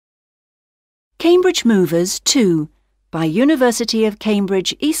Cambridge Movers 2 by University of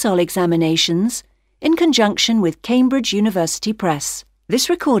Cambridge ESOL Examinations in conjunction with Cambridge University Press. This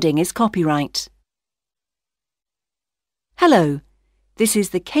recording is copyright. Hello, this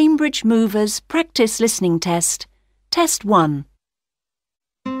is the Cambridge Movers Practice Listening Test, Test 1.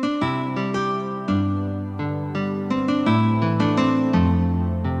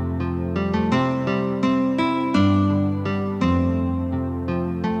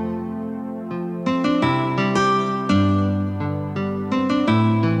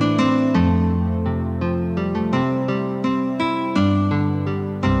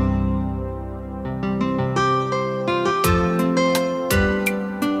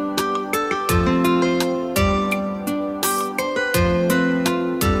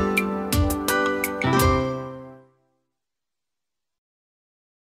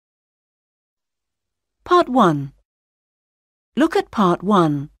 Part 1. Look at Part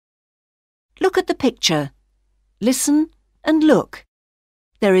 1. Look at the picture. Listen and look.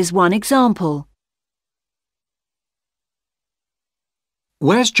 There is one example.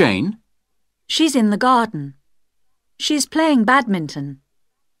 Where's Jane? She's in the garden. She's playing badminton.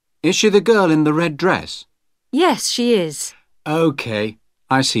 Is she the girl in the red dress? Yes, she is. OK,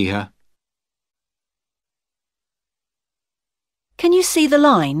 I see her. Can you see the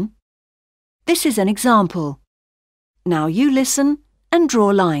line? This is an example. Now you listen and draw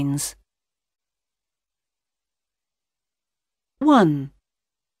lines. 1.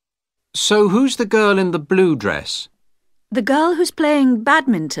 So who's the girl in the blue dress? The girl who's playing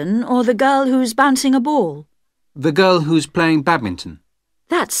badminton or the girl who's bouncing a ball? The girl who's playing badminton.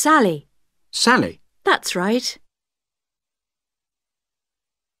 That's Sally. Sally? That's right.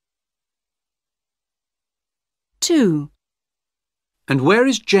 2. And where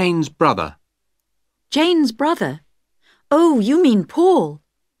is Jane's brother? Jane's brother? Oh, you mean Paul.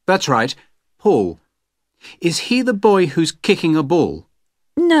 That's right, Paul. Is he the boy who's kicking a ball?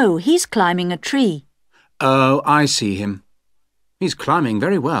 No, he's climbing a tree. Oh, I see him. He's climbing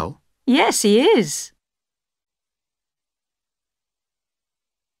very well. Yes, he is.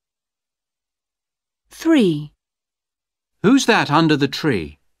 3. Who's that under the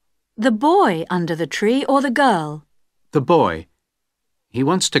tree? The boy under the tree or the girl? The boy. He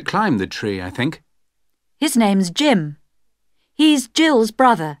wants to climb the tree, I think. His name's Jim. He's Jill's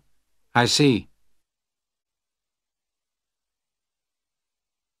brother. I see.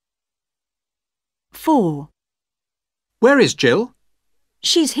 4. Where is Jill?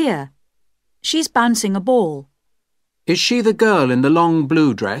 She's here. She's bouncing a ball. Is she the girl in the long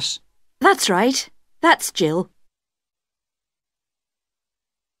blue dress? That's right. That's Jill.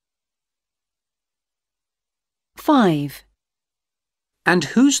 5. And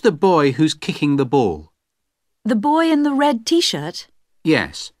who's the boy who's kicking the ball? The boy in the red t-shirt?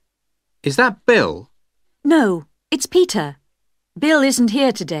 Yes. Is that Bill? No, it's Peter. Bill isn't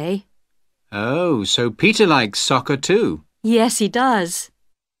here today. Oh, so Peter likes soccer too. Yes, he does.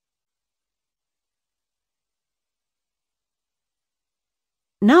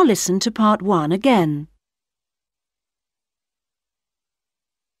 Now listen to Part 1 again.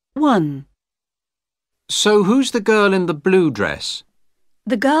 1. So who's the girl in the blue dress?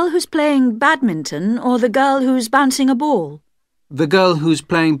 The girl who's playing badminton or the girl who's bouncing a ball? The girl who's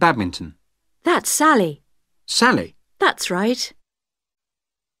playing badminton. That's Sally. Sally? That's right.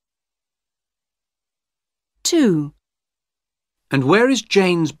 2. And where is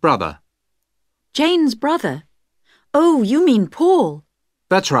Jane's brother? Jane's brother? Oh, you mean Paul.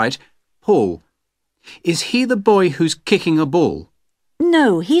 That's right, Paul. Is he the boy who's kicking a ball?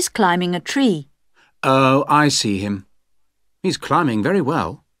 No, he's climbing a tree. Oh, I see him. He's climbing very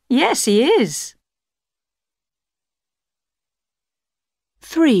well. Yes, he is.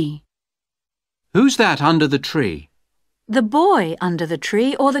 3. Who's that under the tree? The boy under the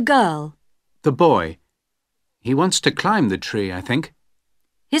tree or the girl? The boy. He wants to climb the tree, I think.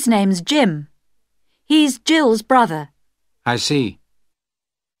 His name's Jim. He's Jill's brother. I see.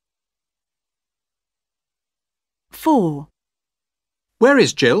 4. Where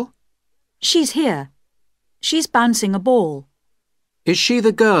is Jill? She's here. She's bouncing a ball. Is she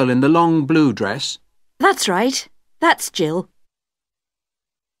the girl in the long blue dress? That's right. That's Jill.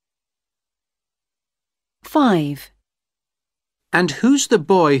 5. And who's the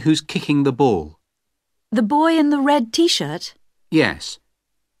boy who's kicking the ball? The boy in the red t-shirt? Yes.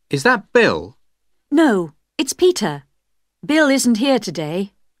 Is that Bill? No, it's Peter. Bill isn't here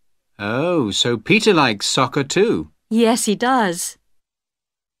today. Oh, so Peter likes soccer too. Yes, he does.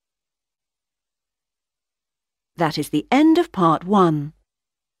 That is the end of Part 1.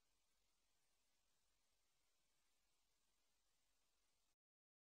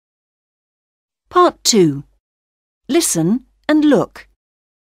 Part 2. Listen and look.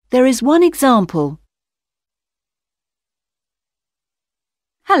 There is one example.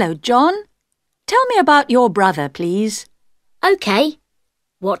 Hello, John. Tell me about your brother, please. OK.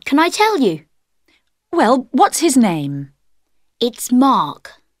 What can I tell you? Well, what's his name? It's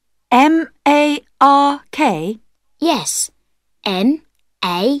Mark. M-A-R-K? Yes.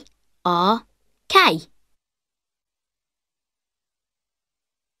 M-A-R-K.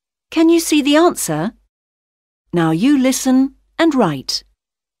 Can you see the answer? Now you listen and write.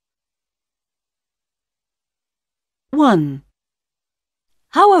 1.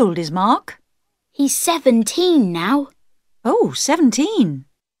 How old is Mark? He's 17 now. Oh, 17.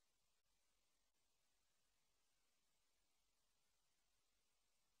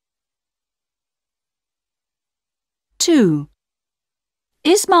 2.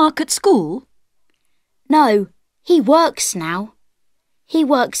 Is Mark at school? No, he works now. He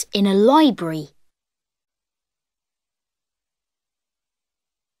works in a library.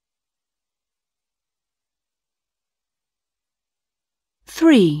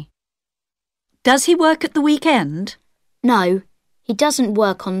 3. Does he work at the weekend? No, he doesn't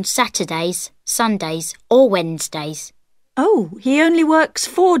work on Saturdays, Sundays or Wednesdays. Oh, he only works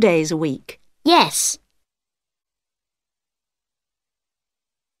 4 days a week. Yes.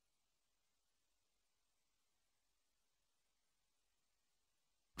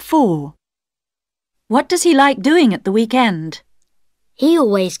 4. What does he like doing at the weekend? He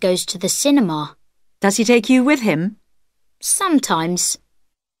always goes to the cinema. Does he take you with him? Sometimes.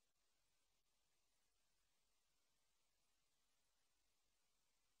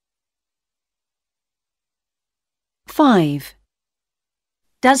 5.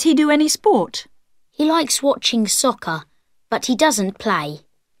 Does he do any sport? He likes watching soccer, but he doesn't play.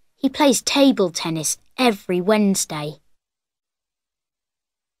 He plays table tennis every Wednesday.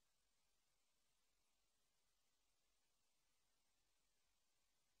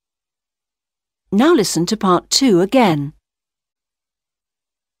 Now listen to part 2 again.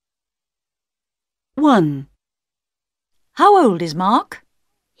 1. How old is Mark?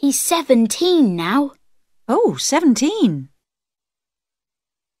 He's 17 now. Oh, 17.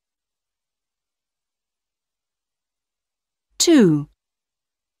 2.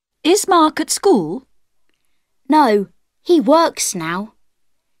 Is Mark at school? No, he works now.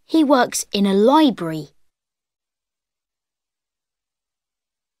 He works in a library.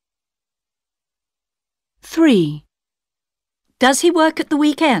 3. Does he work at the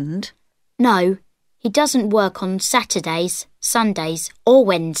weekend? No, he doesn't work on Saturdays, Sundays or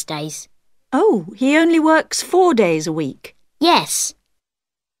Wednesdays. Oh, he only works 4 days a week. Yes.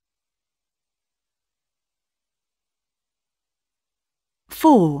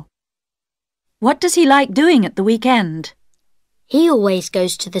 4. What does he like doing at the weekend? He always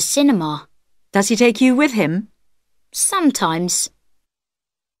goes to the cinema. Does he take you with him? Sometimes.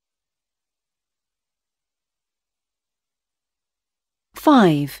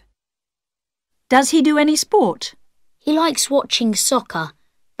 5. Does he do any sport? He likes watching soccer,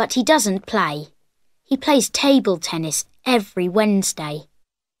 but he doesn't play. He plays table tennis every Wednesday.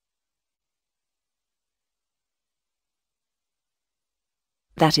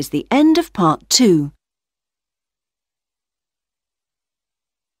 That is the end of part 2.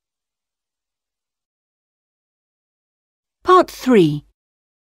 Part 3.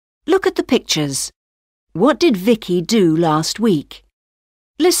 Look at the pictures. What did Vicky do last week?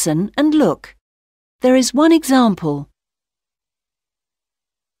 Listen and look. There is one example.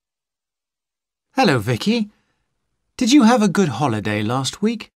 Hello, Vicky. Did you have a good holiday last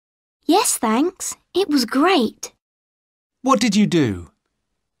week? Yes, thanks. It was great. What did you do?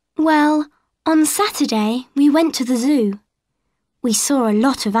 Well, on Saturday we went to the zoo. We saw a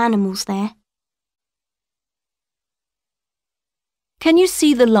lot of animals there. Can you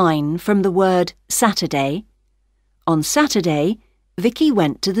see the line from the word Saturday? On Saturday, Vicky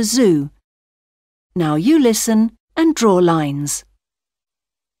went to the zoo. Now you listen and draw lines.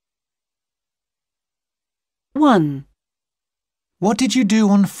 1. What did you do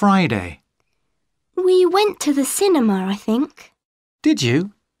on Friday? We went to the cinema, I think. Did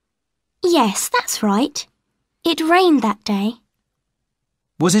you? Yes, that's right. It rained that day.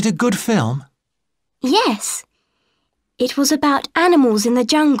 Was it a good film? Yes. It was about animals in the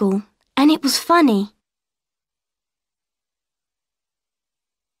jungle, and it was funny.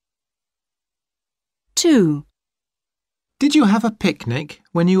 2. Did you have a picnic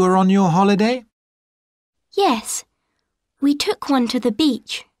when you were on your holiday? Yes. We took one to the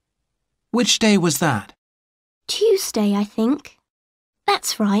beach. Which day was that? Tuesday, I think.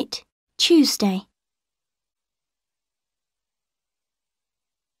 That's right. Tuesday.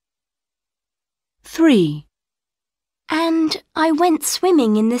 3. And I went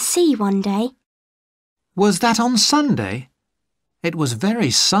swimming in the sea one day. Was that on Sunday? It was very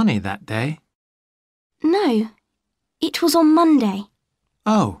sunny that day. No, it was on Monday.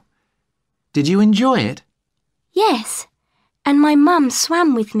 Oh, did you enjoy it? Yes, and my mum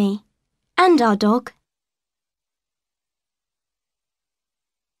swam with me, and our dog.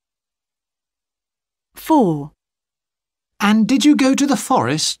 4. And did you go to the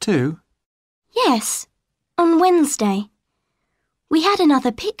forest too? Yes, on Wednesday. We had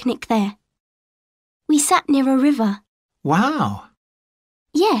another picnic there. We sat near a river. Wow!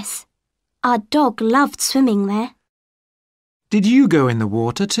 Yes, our dog loved swimming there. Did you go in the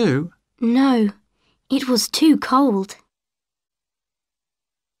water too? No, it was too cold.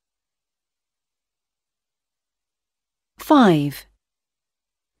 5.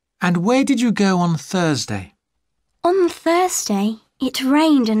 And where did you go on Thursday? On Thursday, it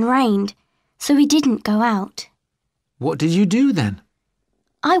rained and rained, so we didn't go out. What did you do then?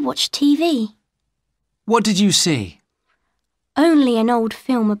 I watched TV. What did you see? Only an old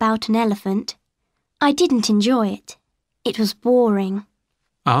film about an elephant. I didn't enjoy it. It was boring.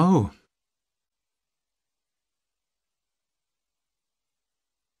 Oh.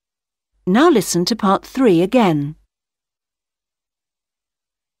 Now listen to part 3 again.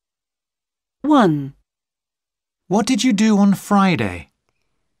 1. What did you do on Friday?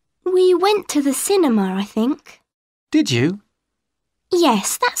 We went to the cinema, I think. Did you?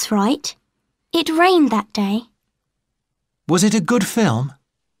 Yes, that's right. It rained that day. Was it a good film?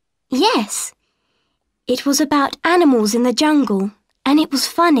 Yes. It was about animals in the jungle, and it was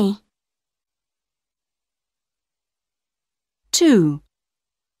funny. 2.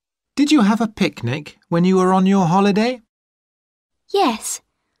 Did you have a picnic when you were on your holiday? Yes.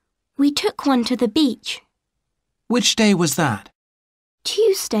 We took one to the beach. Which day was that?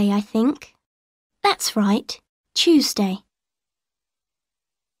 Tuesday, I think. That's right. Tuesday.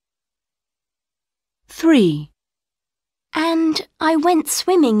 3. And I went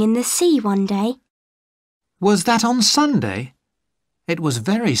swimming in the sea one day. Was that on Sunday? It was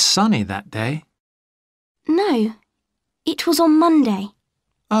very sunny that day. No, it was on Monday.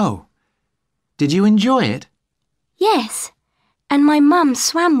 Oh, did you enjoy it? Yes, and my mum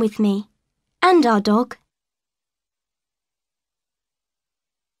swam with me, and our dog.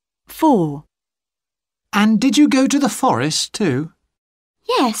 4. And did you go to the forest too?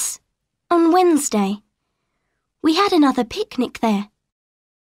 Yes, on Wednesday. We had another picnic there.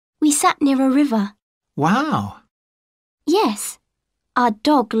 We sat near a river. Wow! Yes, our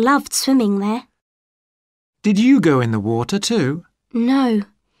dog loved swimming there. Did you go in the water too? No,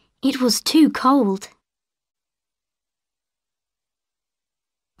 it was too cold.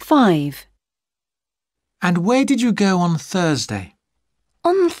 5. And where did you go on Thursday?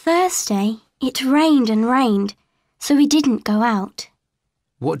 On Thursday, it rained and rained, so we didn't go out.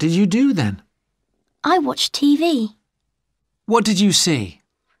 What did you do then? I watched TV. What did you see?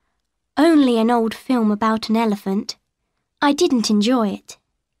 Only an old film about an elephant. I didn't enjoy it.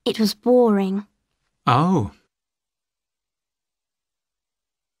 It was boring. Oh.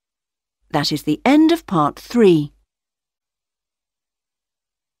 That is the end of part 3.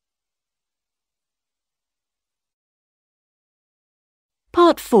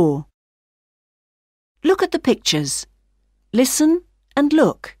 Part 4. Look at the pictures. Listen and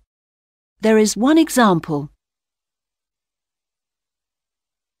look. There is one example.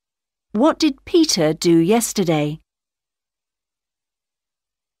 What did Peter do yesterday?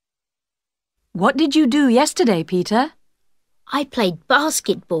 What did you do yesterday, Peter? I played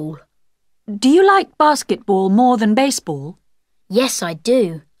basketball. Do you like basketball more than baseball? Yes, I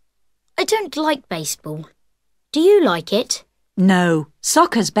do. I don't like baseball. Do you like it? No,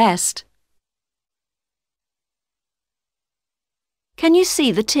 soccer's best. Can you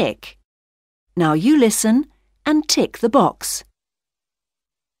see the tick? Now you listen and tick the box.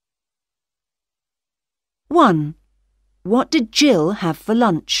 1. What did Jill have for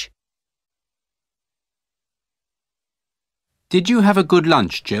lunch? Did you have a good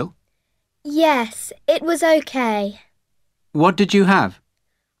lunch, Jill? Yes, it was okay. What did you have?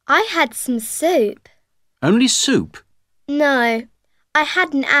 I had some soup. Only soup? No, I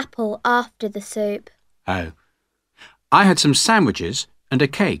had an apple after the soup. Oh. I had some sandwiches and a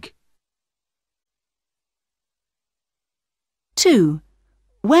cake. 2.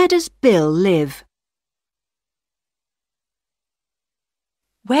 Where does Bill live?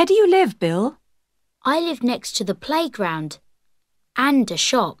 Where do you live, Bill? I live next to the playground and a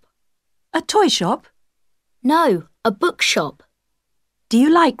shop. A toy shop? No, a bookshop. Do you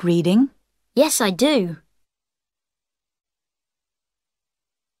like reading? Yes, I do.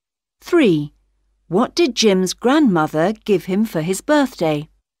 3. What did Jim's grandmother give him for his birthday?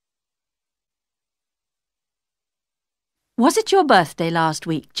 Was it your birthday last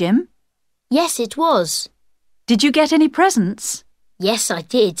week, Jim? Yes, it was. Did you get any presents? Yes, I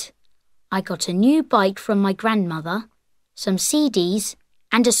did. I got a new bike from my grandmother, some CDs,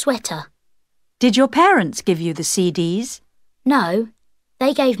 and a sweater. Did your parents give you the CDs? No,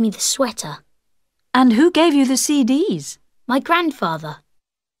 they gave me the sweater. And who gave you the CDs? My grandfather.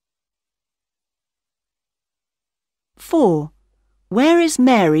 4. Where is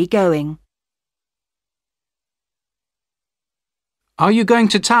Mary going? Are you going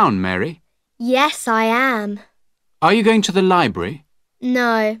to town, Mary? Yes, I am. Are you going to the library?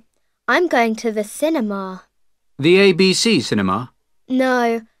 No, I'm going to the cinema. The ABC cinema?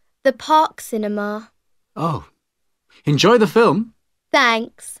 No, the park cinema. Oh. Enjoy the film.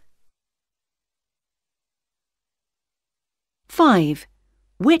 Thanks. 5.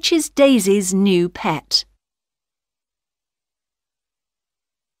 Which is Daisy's new pet?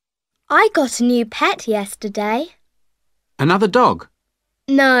 I got a new pet yesterday. Another dog?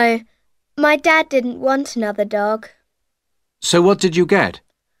 No, my dad didn't want another dog. So what did you get?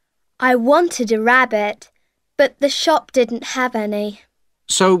 I wanted a rabbit, but the shop didn't have any.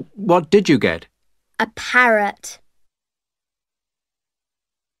 So what did you get? A parrot.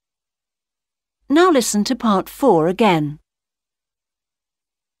 Now listen to part 4 again.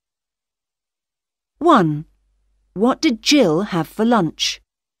 1. What did Jill have for lunch?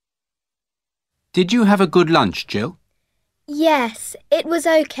 Did you have a good lunch, Jill? Yes, it was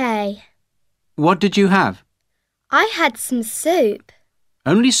okay. What did you have? I had some soup.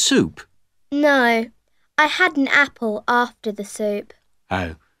 Only soup? No, I had an apple after the soup.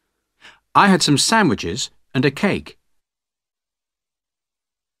 Oh. I had some sandwiches and a cake.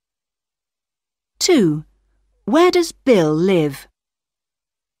 2. Where does Bill live?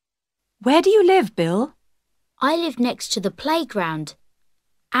 Where do you live, Bill? I live next to the playground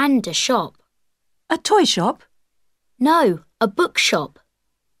and a shop. A toy shop? No, a bookshop.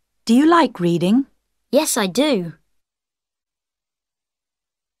 Do you like reading? Yes, I do.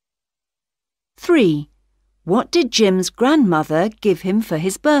 3. What did Jim's grandmother give him for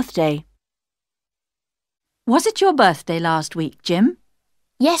his birthday? Was it your birthday last week, Jim?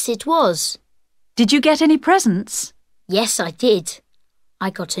 Yes, it was. Did you get any presents? Yes, I did. I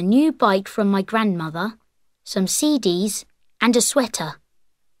got a new bike from my grandmother, some CDs, and a sweater.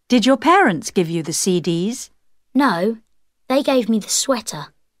 Did your parents give you the CDs? No, they gave me the sweater.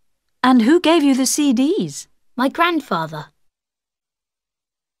 And who gave you the CDs? My grandfather.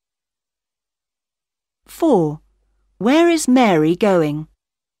 4. Where is Mary going?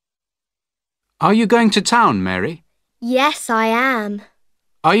 Are you going to town, Mary? Yes, I am.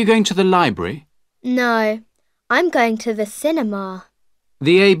 Are you going to the library? No, I'm going to the cinema.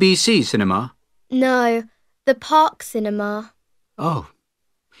 The ABC cinema? No, the park cinema. Oh.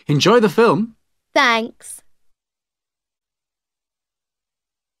 Enjoy the film. Thanks.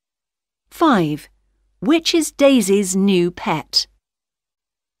 5. Which is Daisy's new pet?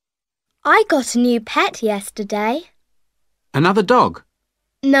 I got a new pet yesterday. Another dog?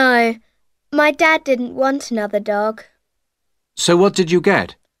 No, my dad didn't want another dog. So what did you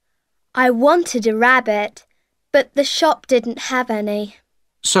get? I wanted a rabbit, but the shop didn't have any.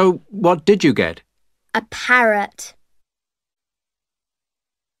 So what did you get? A parrot.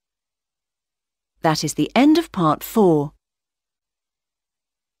 That is the end of part 4.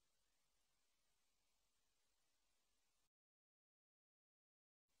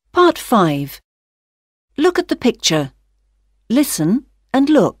 Part 5. Look at the picture. Listen and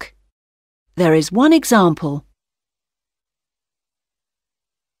look. There is one example.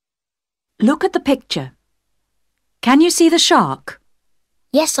 Look at the picture. Can you see the shark?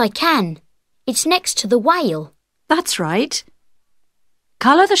 Yes, I can. It's next to the whale. That's right.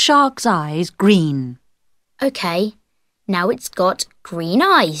 Colour the shark's eyes green. OK, now it's got green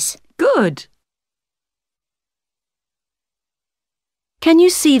eyes. Good. Can you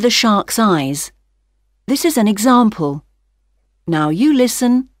see the shark's eyes? This is an example. Now you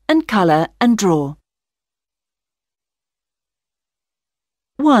listen and colour and draw.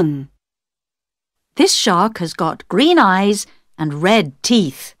 1. This shark has got green eyes and red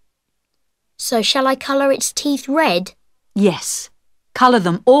teeth. So shall I colour its teeth red? Yes. Colour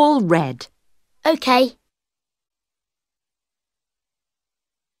them all red. OK.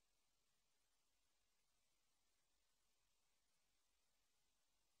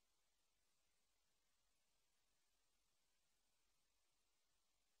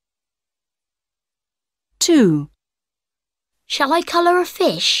 2. Shall I colour a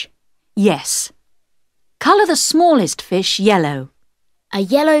fish? Yes. Colour the smallest fish yellow. A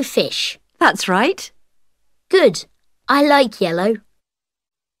yellow fish. That's right. Good. I like yellow.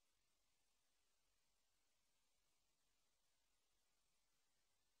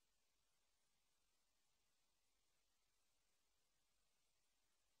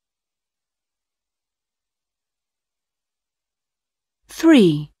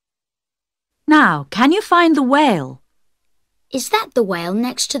 Three. Now, can you find the whale? Is that the whale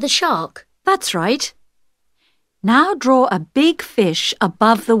next to the shark? That's right. Now draw a big fish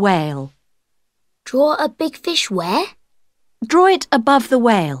above the whale. Draw a big fish where? Draw it above the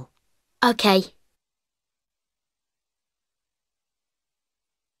whale. OK.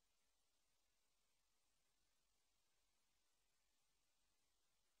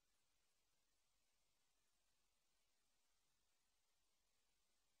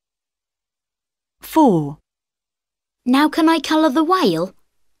 Four. Now can I colour the whale?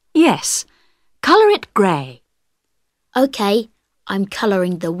 Yes. Colour it grey. OK, I'm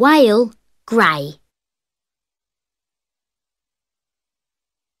colouring the whale grey.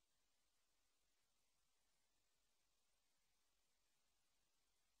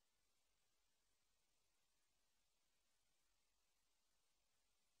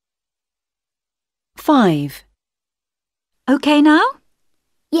 Five. OK now?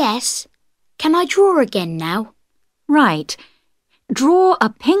 Yes. Can I draw again now? Right. Draw a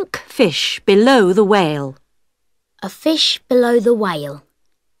pink fish below the whale. A fish below the whale.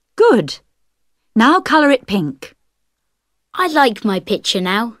 Good. Now colour it pink. I like my picture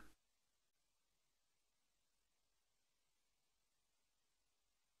now.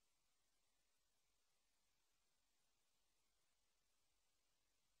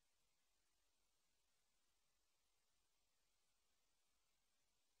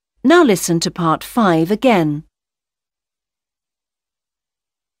 Now listen to part 5 again.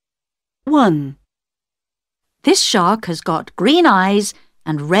 1. This shark has got green eyes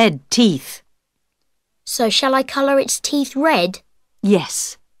and red teeth. So shall I colour its teeth red?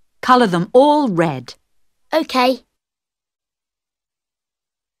 Yes. Colour them all red. OK.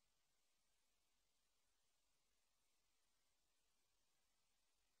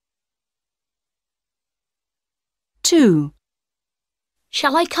 2.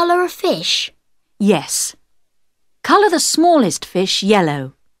 Shall I colour a fish? Yes. Colour the smallest fish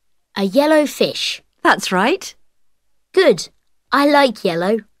yellow. A yellow fish. That's right. Good. I like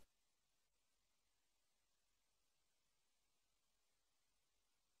yellow.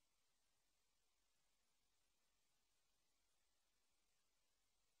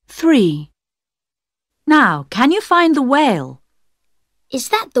 3. Now, can you find the whale? Is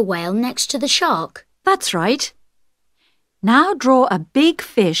that the whale next to the shark? That's right. Now draw a big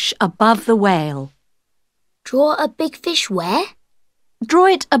fish above the whale. Draw a big fish where? Draw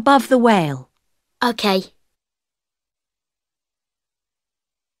it above the whale. OK.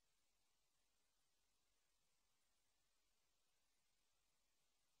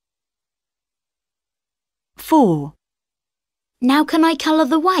 4. Now can I colour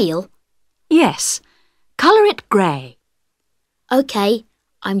the whale? Yes. Colour it grey. OK,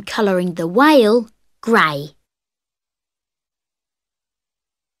 I'm colouring the whale grey.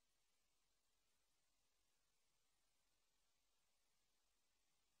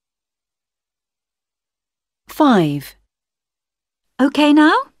 5. OK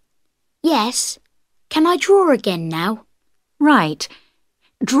now? Yes. Can I draw again now? Right.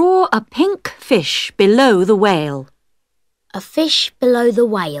 Draw a pink fish below the whale. A fish below the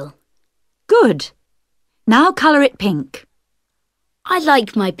whale. Good. Now colour it pink. I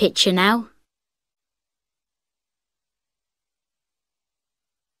like my picture now.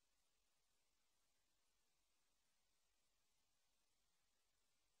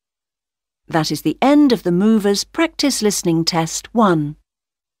 That is the end of the Movers Practice Listening Test 1.